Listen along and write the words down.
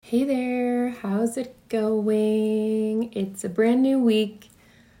Hey there, how's it going? It's a brand new week.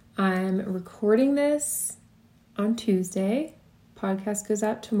 I'm recording this on Tuesday. Podcast goes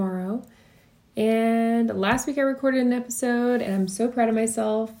out tomorrow. And last week I recorded an episode and I'm so proud of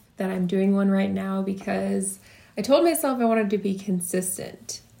myself that I'm doing one right now because I told myself I wanted to be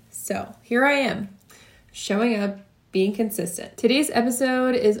consistent. So here I am, showing up, being consistent. Today's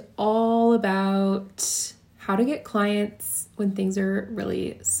episode is all about how to get clients when things are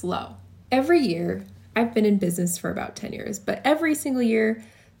really slow. Every year, I've been in business for about 10 years, but every single year,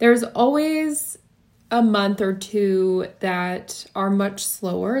 there's always a month or two that are much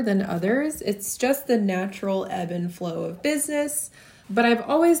slower than others. It's just the natural ebb and flow of business. But I've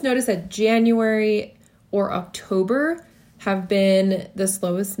always noticed that January or October have been the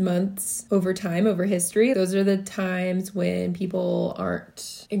slowest months over time, over history. Those are the times when people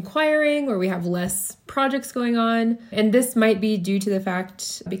aren't inquiring or we have less projects going on. And this might be due to the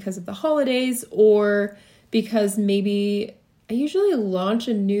fact because of the holidays or because maybe I usually launch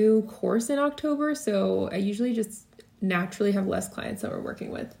a new course in October. So I usually just naturally have less clients that we're working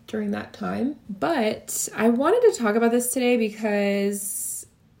with during that time. But I wanted to talk about this today because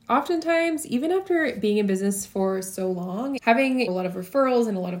oftentimes, even after being in business for so long, having a lot of referrals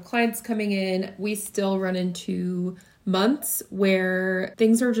and a lot of clients coming in, we still run into months where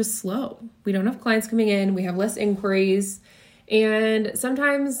things are just slow. We don't have clients coming in, we have less inquiries, and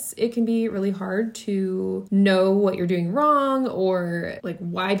sometimes it can be really hard to know what you're doing wrong or like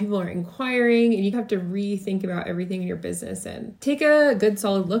why people are inquiring, and you have to rethink about everything in your business and take a good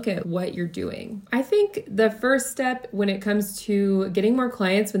solid look at what you're doing. I think the first step when it comes to getting more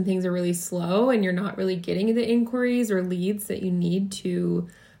clients when things are really slow and you're not really getting the inquiries or leads that you need to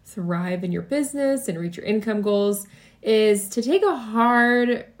thrive in your business and reach your income goals is to take a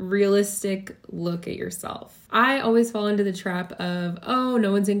hard, realistic look at yourself. I always fall into the trap of, oh,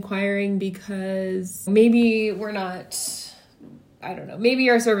 no one's inquiring because maybe we're not, I don't know, maybe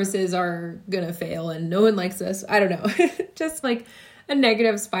our services are gonna fail and no one likes us. I don't know, just like a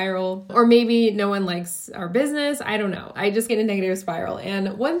negative spiral. Or maybe no one likes our business. I don't know. I just get a negative spiral.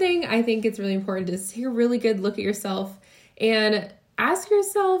 And one thing I think it's really important is to take a really good look at yourself and ask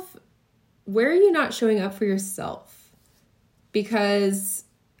yourself, where are you not showing up for yourself? Because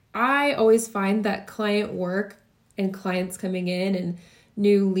I always find that client work and clients coming in and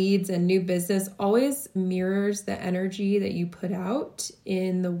new leads and new business always mirrors the energy that you put out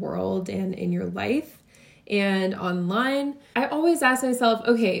in the world and in your life and online. I always ask myself,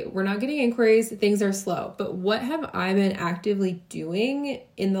 okay, we're not getting inquiries, things are slow, but what have I been actively doing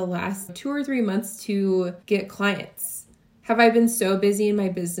in the last 2 or 3 months to get clients? Have I been so busy in my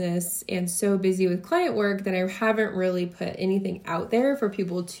business and so busy with client work that I haven't really put anything out there for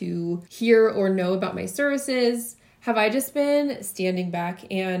people to hear or know about my services? Have I just been standing back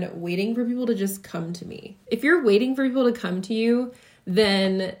and waiting for people to just come to me? If you're waiting for people to come to you,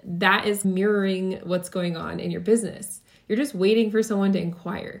 then that is mirroring what's going on in your business. You're just waiting for someone to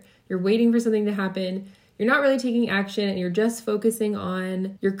inquire. You're waiting for something to happen. You're not really taking action and you're just focusing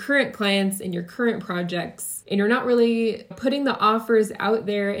on your current clients and your current projects. And you're not really putting the offers out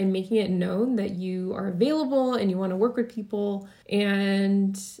there and making it known that you are available and you want to work with people.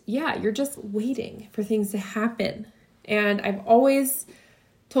 And yeah, you're just waiting for things to happen. And I've always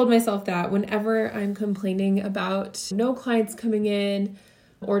told myself that whenever I'm complaining about no clients coming in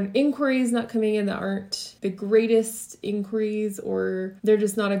or inquiries not coming in that aren't the greatest inquiries or they're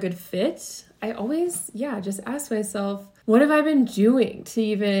just not a good fit, I always, just ask myself, what have I been doing to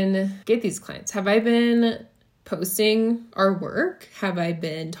even get these clients? Have I been posting our work? Have I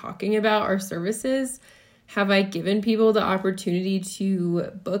been talking about our services? Have I given people the opportunity to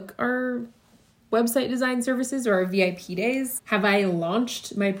book our website design services or our VIP days? Have I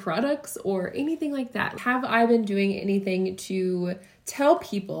launched my products or anything like that? Have I been doing anything to tell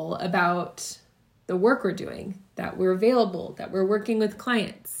people about the work we're doing, that we're available, that we're working with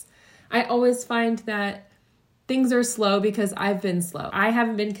clients? I always find that things are slow because I've been slow. I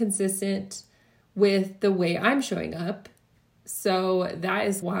haven't been consistent with the way I'm showing up. So that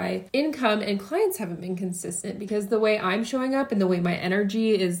is why income and clients haven't been consistent, because the way I'm showing up and the way my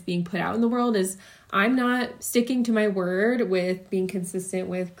energy is being put out in the world is I'm not sticking to my word with being consistent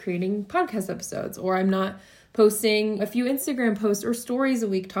with creating podcast episodes, or I'm not posting a few Instagram posts or stories a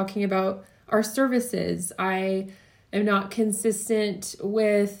week talking about our services. I am not consistent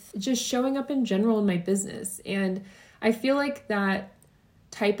with just showing up in general in my business. And I feel like that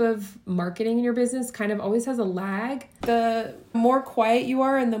type of marketing in your business kind of always has a lag. The more quiet you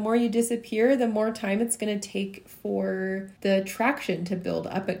are and the more you disappear, the more time it's going to take for the traction to build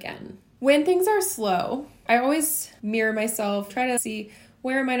up again. When things are slow, I always mirror myself, try to see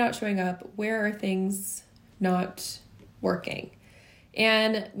where am I not showing up? Where are things not working?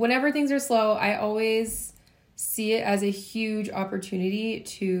 And whenever things are slow, I always see it as a huge opportunity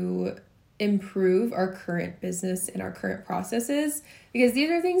to improve our current business and our current processes, because these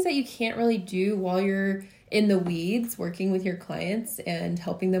are things that you can't really do while you're in the weeds working with your clients and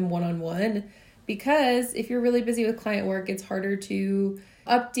helping them one-on-one. Because if you're really busy with client work, it's harder to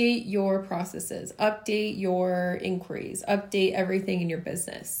update your processes, update your inquiries, update everything in your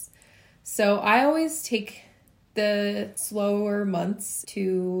business. So I always take the slower months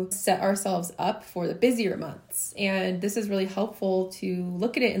to set ourselves up for the busier months. And this is really helpful to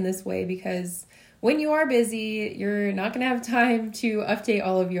look at it in this way, because when you are busy, you're not going to have time to update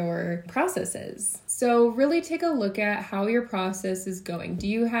all of your processes. So really take a look at how your process is going. Do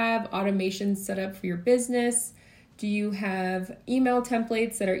you have automations set up for your business? Do you have email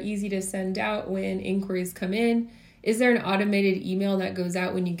templates that are easy to send out when inquiries come in? Is there an automated email that goes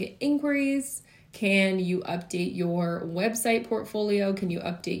out when you get inquiries? Can you update your website portfolio? Can you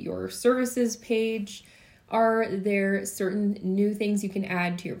update your services page? Are there certain new things you can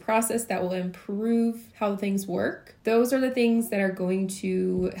add to your process that will improve how things work? Those are the things that are going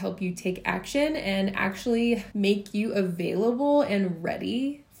to help you take action and actually make you available and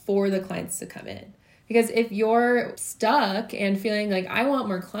ready for the clients to come in. Because if you're stuck and feeling like, I want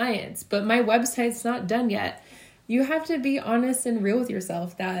more clients, but my website's not done yet, you have to be honest and real with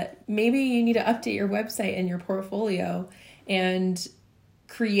yourself that maybe you need to update your website and your portfolio and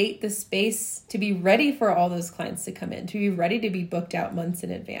create the space to be ready for all those clients to come in, to be ready to be booked out months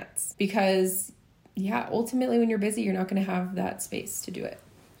in advance. Because ultimately when you're busy, you're not going to have that space to do it.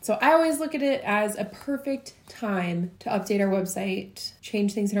 So I always look at it as a perfect time to update our website,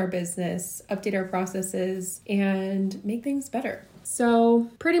 change things in our business, update our processes, and make things better. So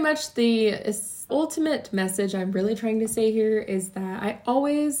pretty much the ultimate message I'm really trying to say here is that I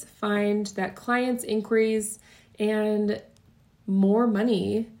always find that clients' inquiries and more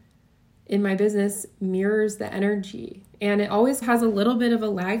money in my business mirrors the energy. And it always has a little bit of a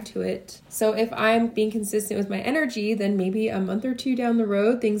lag to it. So if I'm being consistent with my energy, then maybe a month or two down the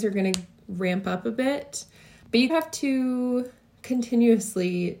road, things are going to ramp up a bit. But you have to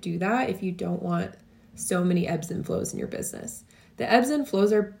continuously do that if you don't want so many ebbs and flows in your business. The ebbs and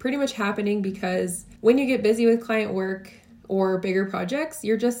flows are pretty much happening because when you get busy with client work or bigger projects,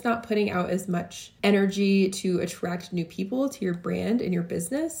 you're just not putting out as much energy to attract new people to your brand and your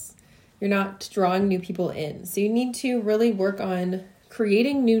business. You're not drawing new people in. So you need to really work on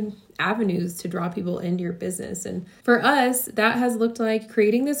creating new avenues to draw people into your business. And for us, that has looked like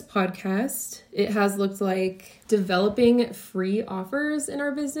creating this podcast. It has looked like developing free offers in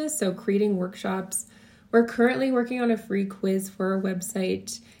our business. So creating workshops. We're currently working on a free quiz for our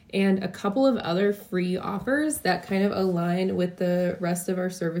website and a couple of other free offers that kind of align with the rest of our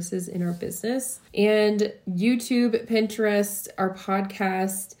services in our business. And YouTube, Pinterest, our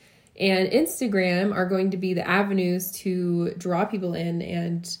podcast, and Instagram are going to be the avenues to draw people in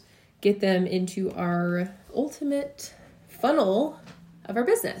and get them into our ultimate funnel of our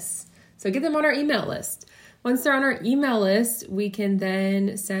business. So get them on our email list. Once they're on our email list, we can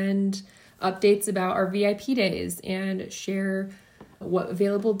then send updates about our VIP days and share what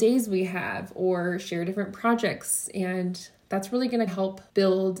available days we have or share different projects. And that's really going to help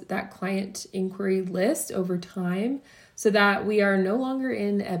build that client inquiry list over time so that we are no longer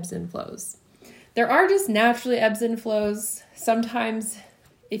in ebbs and flows. There are just naturally ebbs and flows. Sometimes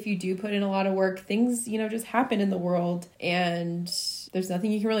if you do put in a lot of work, things, just happen in the world and there's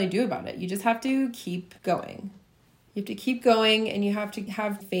nothing you can really do about it. You just have to keep going. You have to keep going and you have to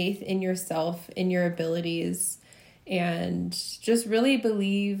have faith in yourself, in your abilities, and just really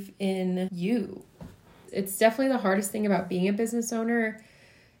believe in you. It's definitely the hardest thing about being a business owner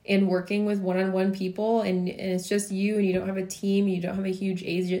and working with one-on-one people, and it's just you, and you don't have a team, you don't have a huge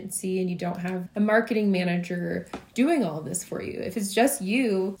agency, and you don't have a marketing manager doing all of this for you. If it's just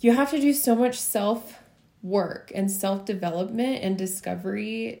you, you have to do so much self-work and self-development and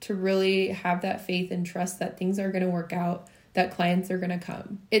discovery to really have that faith and trust that things are going to work out, that clients are going to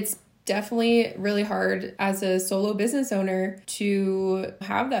come. It's definitely really hard as a solo business owner to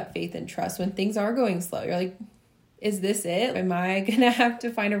have that faith and trust when things are going slow. You're like, is this it? Am I going to have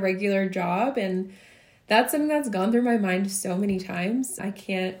to find a regular job? And that's something that's gone through my mind so many times. I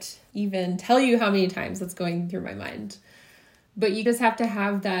can't even tell you how many times that's going through my mind. But you just have to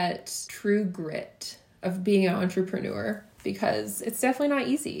have that true grit of being an entrepreneur, because it's definitely not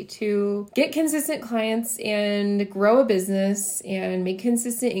easy to get consistent clients and grow a business and make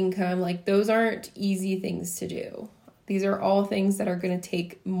consistent income. Like, those aren't easy things to do. These are all things that are going to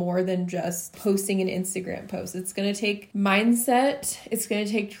take more than just posting an Instagram post. It's going to take mindset. It's going to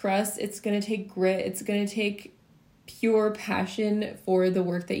take trust. It's going to take grit. It's going to take pure passion for the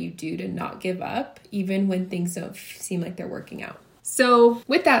work that you do to not give up, even when things don't seem like they're working out. So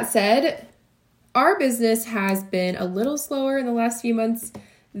with that said, our business has been a little slower in the last few months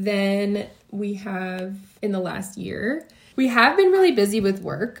than we have in the last year. We have been really busy with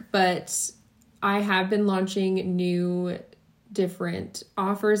work, but I have been launching new different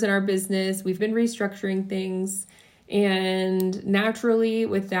offers in our business. We've been restructuring things, and naturally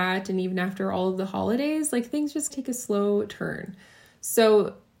with that, and even after all of the holidays, like things just take a slow turn.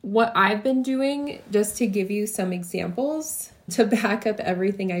 So what I've been doing, just to give you some examples to back up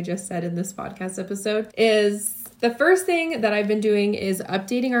everything I just said in this podcast episode, is the first thing that I've been doing is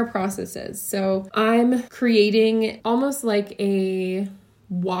updating our processes. So I'm creating almost like a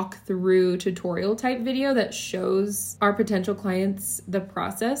walkthrough tutorial type video that shows our potential clients the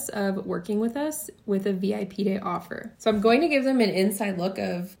process of working with us with a VIP day offer. So I'm going to give them an inside look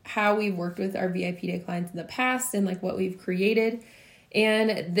of how we've worked with our VIP day clients in the past and like what we've created.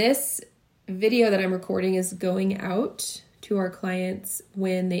 And this video that I'm recording is going out to our clients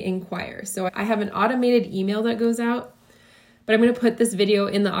when they inquire. So I have an automated email that goes out, but I'm going to put this video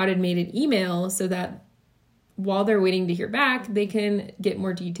in the automated email so that while they're waiting to hear back, they can get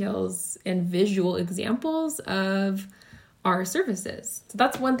more details and visual examples of our services. So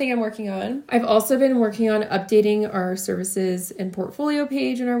that's one thing I'm working on. I've also been working on updating our services and portfolio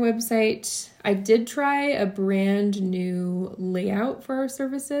page on our website. I did try a brand new layout for our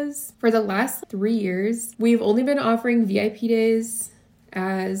services. For the last 3 years, we've only been offering VIP days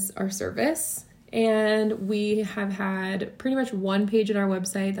as our service. And we have had pretty much one page on our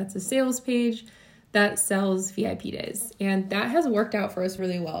website that's a sales page that sells VIP days. And that has worked out for us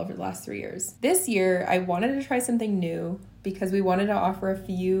really well over the last 3 years. This year, I wanted to try something new because we wanted to offer a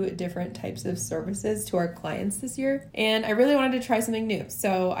few different types of services to our clients this year. And I really wanted to try something new.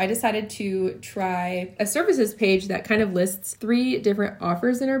 So I decided to try a services page that kind of lists 3 different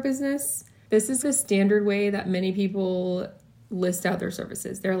offers in our business. This is the standard way that many people list out their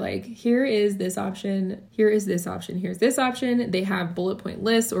services. They're like, here is this option, here is this option, here's this option. They have bullet point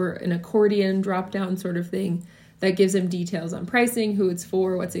lists or an accordion drop down sort of thing that gives them details on pricing, who it's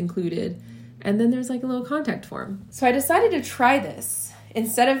for, what's included. And then there's like a little contact form. So I decided to try this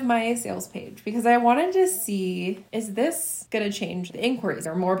instead of my sales page because I wanted to see, is this going to change the inquiries?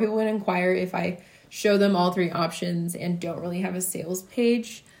 Are more people going to inquire if I show them all 3 options and don't really have a sales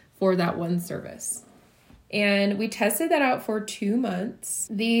page for that one service? And we tested that out for 2 months.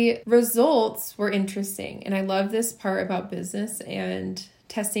 The results were interesting. And I love this part about business and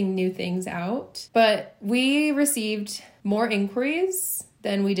testing new things out. But we received more inquiries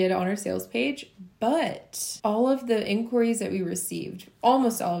than we did on our sales page. But all of the inquiries that we received,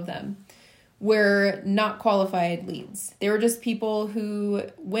 almost all of them, were not qualified leads. They were just people who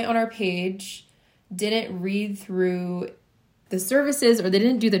went on our page, didn't read through the services, or they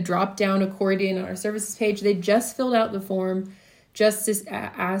didn't do the drop down accordion on our services page. They just filled out the form just to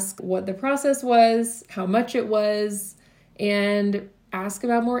ask what the process was, how much it was, and ask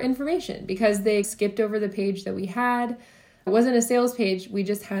about more information because they skipped over the page that we had. It wasn't a sales page. We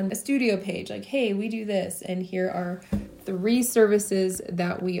just had a studio page like, hey, we do this, and here are 3 services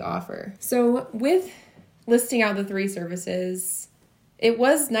that we offer. So with listing out the 3 services, it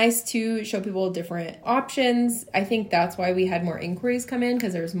was nice to show people different options. I think that's why we had more inquiries come in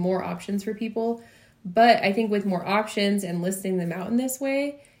because there's more options for people. But I think with more options and listing them out in this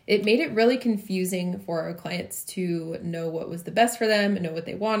way, it made it really confusing for our clients to know what was the best for them and know what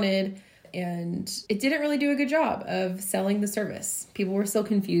they wanted. And it didn't really do a good job of selling the service. People were still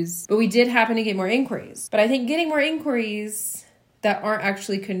confused, but we did happen to get more inquiries. But I think getting more inquiries that aren't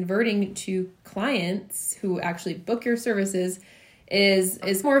actually converting to clients who actually book your services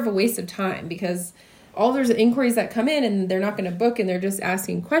is more of a waste of time because all those inquiries that come in and they're not going to book and they're just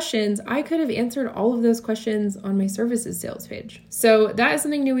asking questions, I could have answered all of those questions on my services sales page. So that is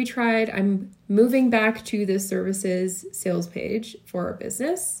something new we tried. I'm moving back to the services sales page for our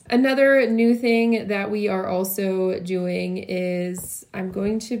business. Another new thing that we are also doing is I'm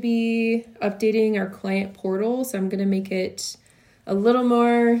going to be updating our client portal. So I'm going to make it a little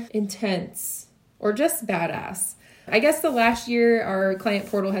more intense or just badass. I guess the last year, our client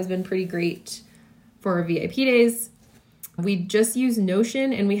portal has been pretty great for our VIP days. We just use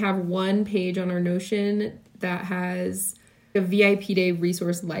Notion, and we have one page on our Notion that has a VIP day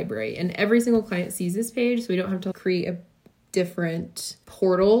resource library. And every single client sees this page, so we don't have to create a different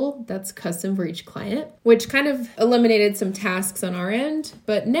portal that's custom for each client, which kind of eliminated some tasks on our end.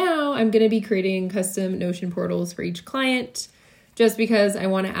 But now I'm going to be creating custom Notion portals for each client just because I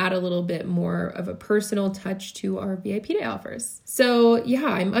want to add a little bit more of a personal touch to our VIP Day offers. So yeah,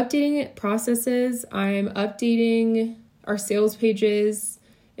 I'm updating processes. I'm updating our sales pages,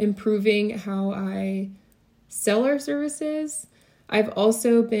 improving how I sell our services. I've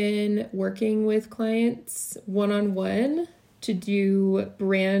also been working with clients one-on-one to do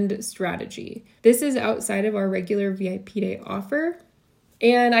brand strategy. This is outside of our regular VIP Day offer.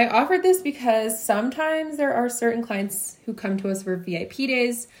 And I offered this because sometimes there are certain clients who come to us for VIP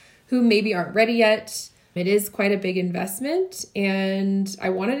days who maybe aren't ready yet. It is quite a big investment, and I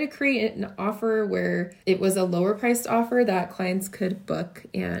wanted to create an offer where it was a lower priced offer that clients could book,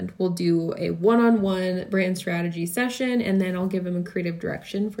 and we'll do a one-on-one brand strategy session, and then I'll give them a creative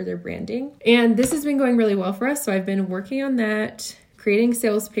direction for their branding. And this has been going really well for us, so I've been working on that, creating a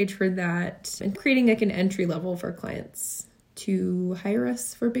sales page for that, and creating like an entry level for clients to hire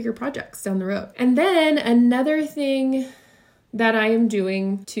us for bigger projects down the road. And then another thing that I am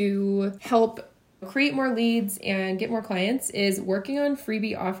doing to help create more leads and get more clients is working on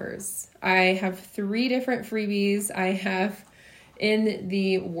freebie offers. I have 3 different freebies I have in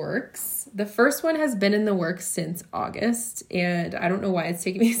the works. The first one has been in the works since August, and I don't know why it's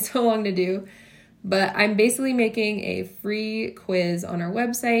taking me so long to do, but I'm basically making a free quiz on our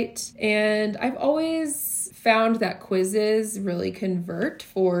website, and I've always found that quizzes really convert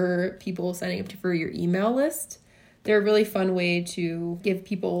for people signing up for your email list. They're a really fun way to give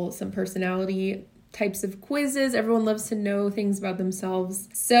people some personality types of quizzes. Everyone loves to know things about themselves.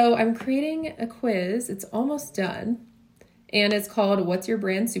 So I'm creating a quiz. It's almost done. And it's called What's Your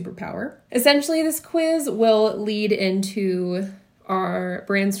Brand Superpower? Essentially, this quiz will lead into our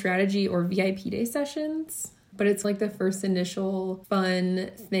brand strategy or VIP Day sessions. But it's like the first initial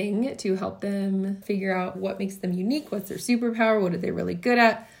fun thing to help them figure out what makes them unique, what's their superpower, what are they really good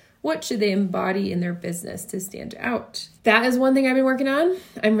at, what should they embody in their business to stand out. That is one thing I've been working on.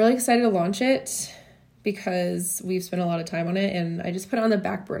 I'm really excited to launch it because we've spent a lot of time on it, and I just put it on the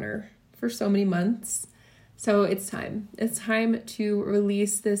back burner for so many months. So it's time. It's time to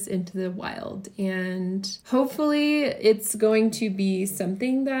release this into the wild, and hopefully it's going to be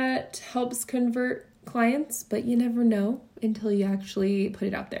something that helps convert clients, but you never know until you actually put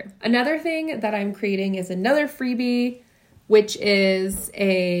it out there. Another thing that I'm creating is another freebie, which is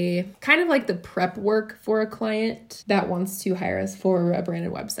a kind of like the prep work for a client that wants to hire us for a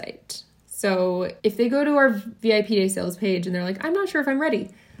branded website. So if they go to our VIP Day sales page and they're like, I'm not sure if I'm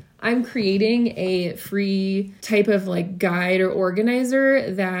ready, I'm creating a free type of like guide or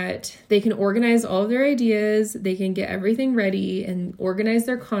organizer that they can organize all of their ideas, they can get everything ready and organize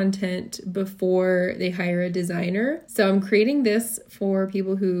their content before they hire a designer. So I'm creating this for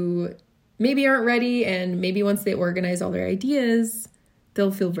people who maybe aren't ready, and maybe once they organize all their ideas,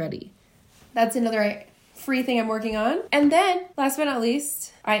 they'll feel ready. That's another free thing I'm working on. And then last but not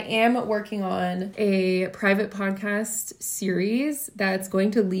least, I am working on a private podcast series that's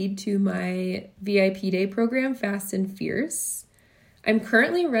going to lead to my VIP Day program, Fast and Fierce. I'm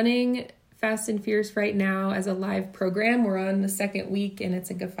currently running Fast and Fierce right now as a live program. We're on the 2nd week, and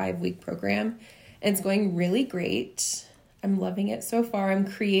it's like a 5-week program. And it's going really great. I'm loving it so far. I'm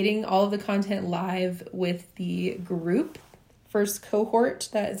creating all of the content live with the group, first cohort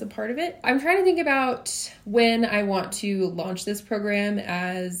that is a part of it. I'm trying to think about when I want to launch this program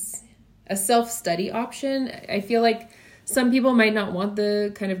as a self-study option. I feel like some people might not want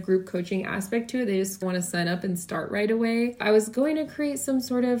the kind of group coaching aspect to it. They just want to sign up and start right away. I was going to create some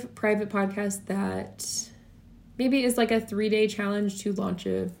sort of private podcast that maybe is like a 3-day challenge to launch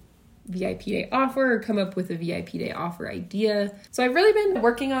a VIP Day offer or come up with a VIP Day offer idea. So I've really been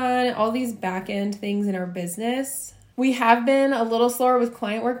working on all these back-end things in our business. We have been a little slower with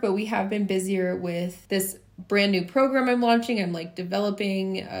client work, but we have been busier with this brand new program I'm launching. I'm like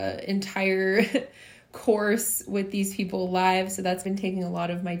developing an entire course with these people live. So that's been taking a lot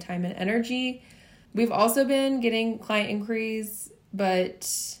of my time and energy. We've also been getting client inquiries,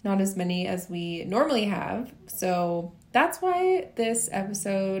 but not as many as we normally have. So that's why this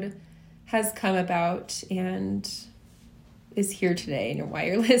episode has come about and is here today, and why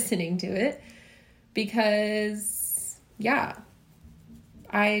you're listening to it. Because, yeah,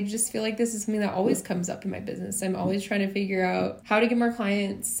 I just feel like this is something that always comes up in my business. I'm always trying to figure out how to get more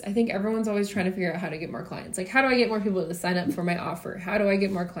clients. I think everyone's always trying to figure out how to get more clients. Like, how do I get more people to sign up for my offer? How do I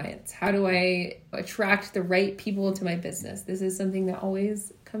get more clients? How do I attract the right people to my business? This is something that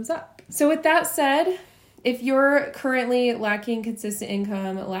always comes up. So with that said, If you're currently lacking consistent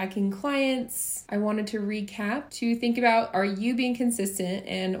income, lacking clients, I wanted to recap to think about, are you being consistent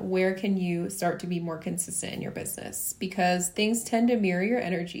and where can you start to be more consistent in your business? Because things tend to mirror your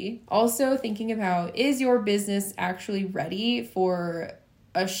energy. Also thinking about, is your business actually ready for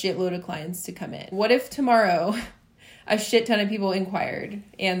a shitload of clients to come in? What if tomorrow a shit ton of people inquired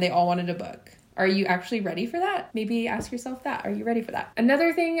and they all wanted to book? Are you actually ready for that? Maybe ask yourself that. Are you ready for that?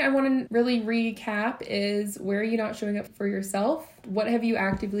 Another thing I want to really recap is, where are you not showing up for yourself? What have you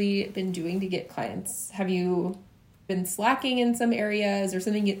actively been doing to get clients? Have you been slacking in some areas, or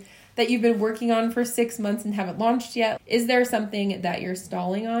something that you've been working on for 6 months and haven't launched yet? Is there something that you're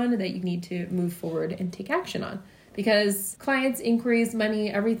stalling on that you need to move forward and take action on? Because clients, inquiries, money,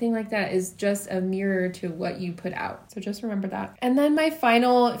 everything like that is just a mirror to what you put out. So just remember that. And then my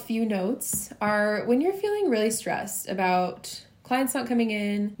final few notes are, when you're feeling really stressed about clients not coming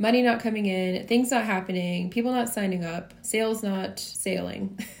in, money not coming in, things not happening, people not signing up, sales not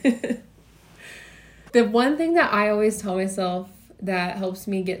sailing. The one thing that I always tell myself that helps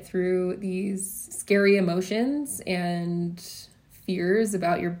me get through these scary emotions and fears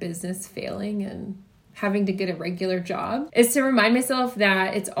about your business failing and having to get a regular job is to remind myself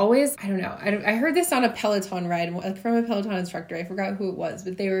that it's always, I heard this on a Peloton ride from a Peloton instructor. I forgot who it was,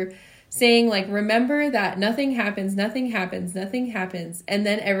 but they were saying, like, remember that nothing happens, and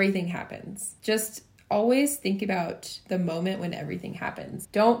then everything happens. Just always think about the moment when everything happens.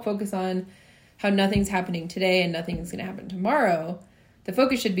 Don't focus on how nothing's happening today and nothing's going to happen tomorrow. The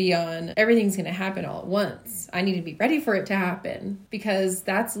focus should be on, everything's going to happen all at once. I need to be ready for it to happen, because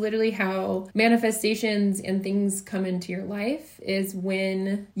that's literally how manifestations and things come into your life, is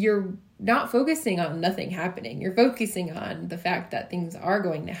when you're not focusing on nothing happening. You're focusing on the fact that things are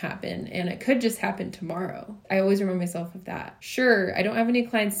going to happen, and it could just happen tomorrow. I always remind myself of that. Sure, I don't have any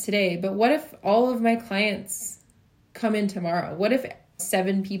clients today, but what if all of my clients come in tomorrow? What if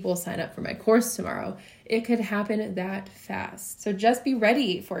 7 people sign up for my course tomorrow? It could happen that fast. So just be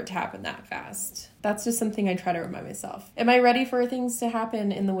ready for it to happen that fast. That's just something I try to remind myself. Am I ready for things to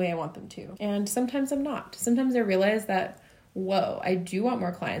happen in the way I want them to? And sometimes I'm not. Sometimes I realize that, whoa, I do want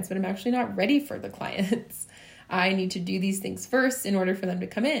more clients, but I'm actually not ready for the clients. I need to do these things first in order for them to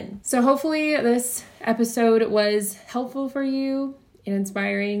come in. So hopefully this episode was helpful for you and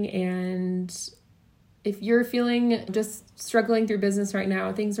inspiring. And if you're feeling just struggling through business right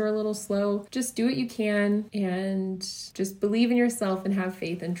now, things are a little slow, just do what you can and just believe in yourself and have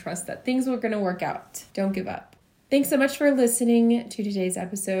faith and trust that things are going to work out. Don't give up. Thanks so much for listening to today's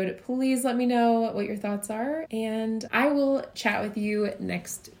episode. Please let me know what your thoughts are, and I will chat with you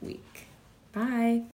next week. Bye.